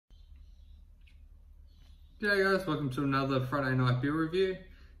G'day guys, welcome to another Friday night beer review.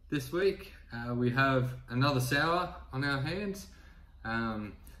 This week we have another sour on our hands.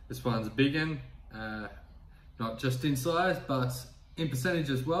 This one's a big one, not just in size but in percentage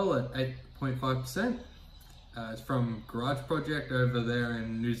as well at 8.5%. It's from Garage Project over there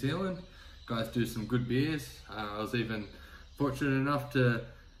in New Zealand. Guys do some good beers. I was even fortunate enough to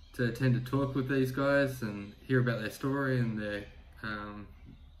attend a talk with these guys and hear about their story and their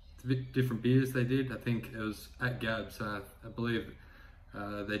different beers they did. I think it was at Gab's. I believe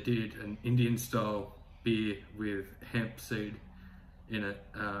they did an Indian style beer with hemp seed in it.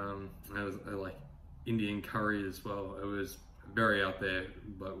 It was like Indian curry as well. It was very out there,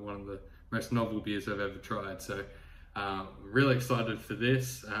 but one of the most novel beers I've ever tried. So really excited for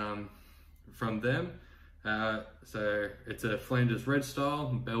this from them. So it's a Flanders red style,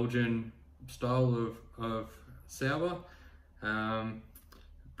 Belgian style of sour.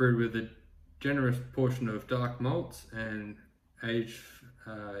 Brewed with a generous portion of dark malts and aged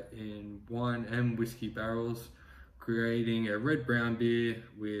in wine and whiskey barrels, creating a red-brown beer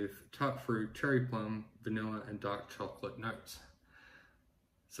with tart fruit, cherry plum, vanilla and dark chocolate notes.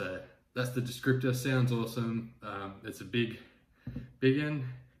 So that's the descriptor. Sounds awesome. It's a big one.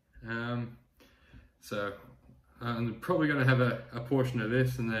 So I'm probably going to have a portion of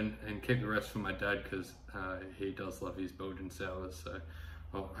this and keep the rest for my dad, because he does love his Belgian sours. So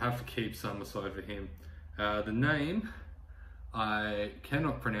I'll have to keep some aside for him. The name I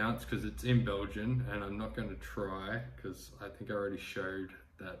cannot pronounce because it's in Belgian, and I'm not going to try because I think I already showed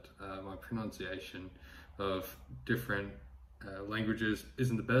that my pronunciation of different languages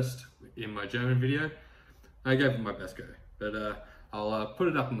isn't the best in my German video. I gave it my best go, but I'll put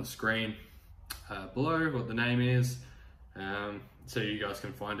it up on the screen below what the name is, so you guys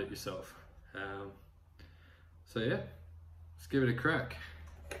can find it yourself. So yeah, let's give it a crack.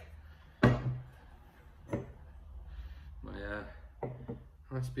 My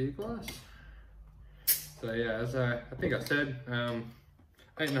nice beer glass. So yeah, as I think I said,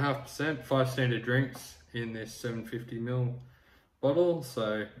 8.5%, 5 standard drinks in this 750ml bottle.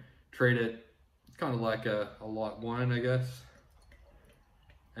 So treat it kind of like a light wine, I guess.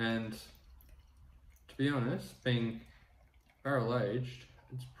 And to be honest, being barrel aged,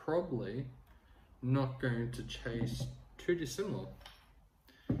 it's probably not going to taste too dissimilar.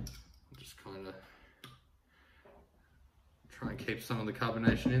 Just kind of try and keep some of the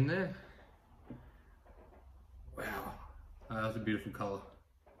carbonation in there. Wow, that's a beautiful color.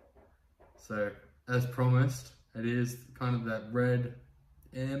 So as promised, it is kind of that red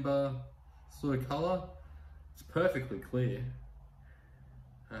amber sort of color. It's perfectly clear.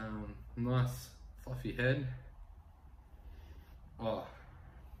 Nice fluffy head. Oh,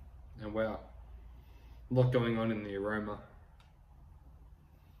 and wow, a lot going on in the aroma.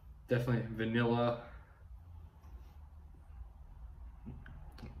 Definitely vanilla.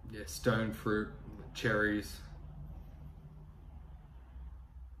 Yeah, stone fruit, cherries.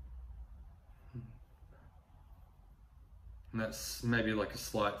 And that's maybe like a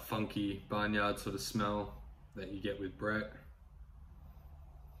slight funky barnyard sort of smell that you get with Brett.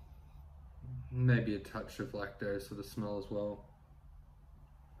 Maybe a touch of lactose sort of smell as well.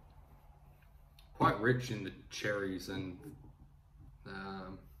 Quite rich in the cherries and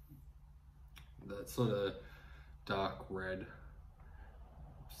that sort of dark red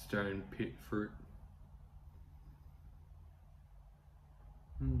stone pit fruit.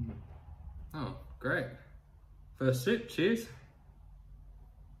 Oh, great. First sip, cheers.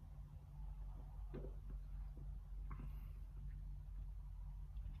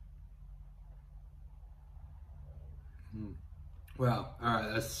 Wow,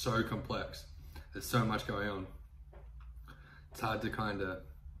 alright, that's so complex. There's so much going on. It's hard to kind of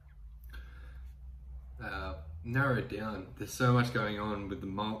narrow it down. There's so much going on with the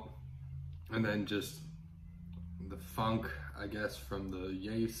malt, and then just the funk, I guess, from the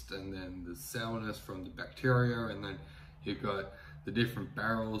yeast, and then the sourness from the bacteria, and then you've got the different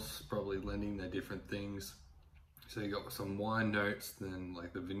barrels probably lending their different things. So you got some wine notes, then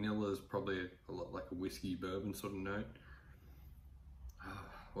like the vanilla is probably a lot like a whiskey bourbon sort of note.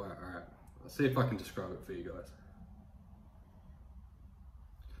 Wow, alright, I'll see if I can describe it for you guys.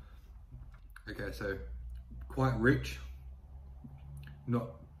 Okay, so quite rich, not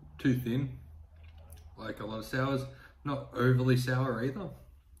too thin, like a lot of sours, not overly sour either.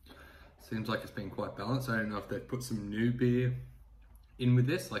 Seems like it's been quite balanced. I don't know if they've put some new beer in with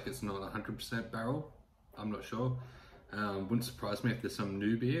this, like it's not 100% barrel, I'm not sure. Wouldn't surprise me if there's some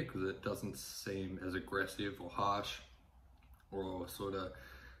new beer, because it doesn't seem as aggressive or harsh or sort of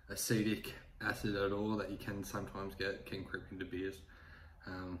acetic acid at all that you can sometimes get, can creep into beers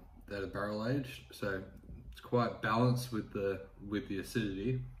that are barrel aged. So It's quite balanced with the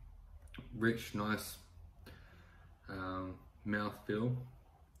acidity. Rich, nice mouthfeel.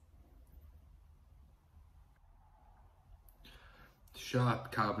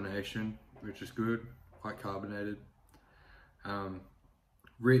 Sharp carbonation, which is good, quite carbonated.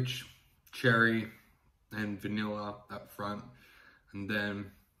 Rich cherry and vanilla up front, and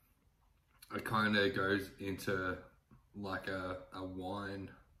then it kind of goes into like a wine,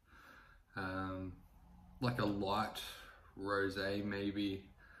 like a light rosé maybe,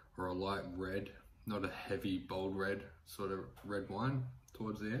 or a light red, not a heavy bold red, sort of red wine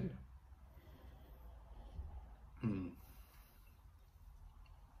towards the end.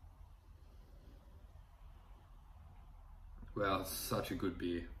 Wow, it's such a good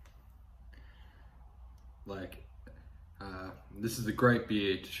beer. Like, this is a great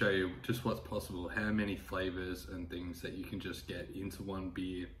beer to show you just what's possible, how many flavors and things that you can just get into one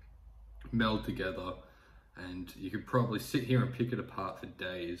beer, meld together, and you could probably sit here and pick it apart for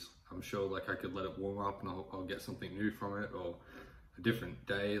days. I'm sure like I could let it warm up and I'll get something new from it, or a different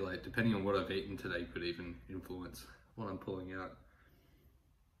day, like depending on what I've eaten today could even influence what I'm pulling out.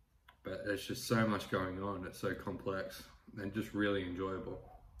 But there's just so much going on, it's so complex and just really enjoyable.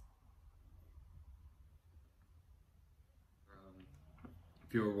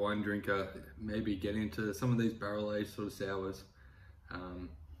 If you're a wine drinker, maybe get into some of these barrel-aged sort of sours.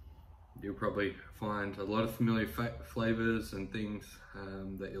 You'll probably find a lot of familiar flavors and things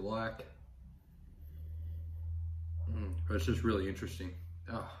that you like. But it's just really interesting.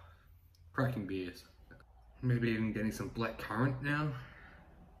 Oh, cracking beers. Maybe even getting some black currant now.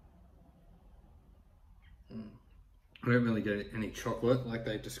 I don't really get any chocolate like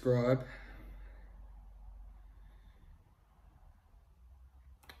they describe.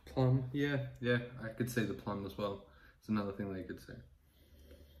 Plum, yeah, I could see the plum as well. It's another thing they could say.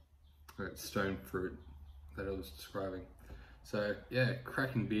 Or it's stone fruit that I was describing. So yeah,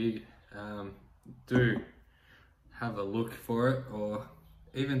 cracking big. Do have a look for it, or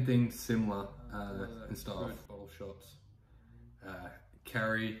even things similar in style. Bottle shops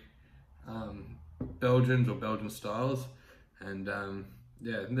carry Belgians or Belgian styles, and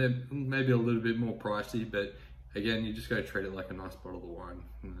yeah, they're maybe a little bit more pricey, but again, you just gotta treat it like a nice bottle of wine,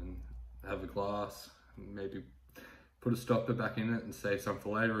 and then have a glass, and maybe put a stopper back in it and save some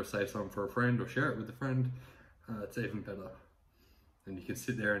for later, or save some for a friend, or share it with a friend. It's even better. And you can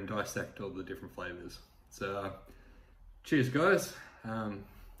sit there and dissect all the different flavors. So cheers guys.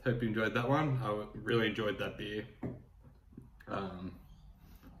 Hope you enjoyed that one. I really enjoyed that beer. A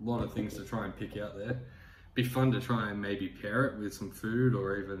lot of things to try and pick out there. Be fun to try and maybe pair it with some food,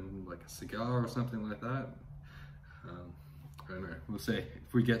 or even like a cigar or something like that. I don't know, we'll see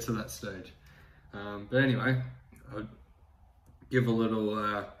if we get to that stage. But anyway, I'll give a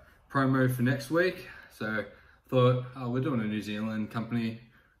little promo for next week. So thought, oh, we're doing a New Zealand company,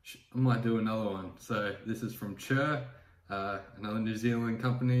 I might do another one. So this is from Chur, another New Zealand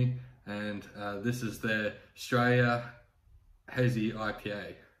company, and this is their Australia Hazy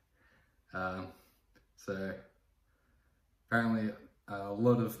IPA. So apparently a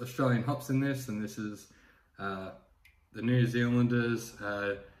lot of Australian hops in this, and this is the New Zealanders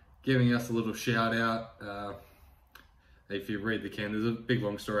giving us a little shout out. If you read the can, there's a big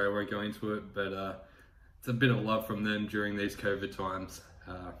long story, I won't go into it, but it's a bit of love from them during these COVID times.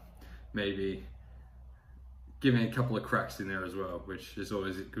 Maybe giving a couple of cracks in there as well, which is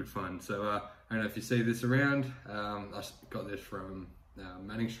always good fun. So I don't know if you see this around. I got this from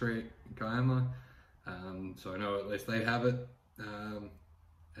Manning Street in Kiama, so I know at least they have it.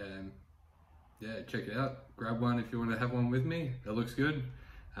 And yeah, check it out. Grab one if you want to have one with me. It looks good.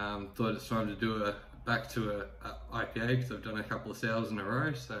 Thought it's time to do back to a IPA, because I've done a couple of sours in a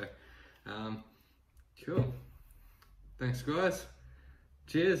row. So cool. Thanks guys.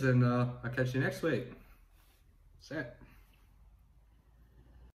 Cheers, and I'll catch you next week. Set.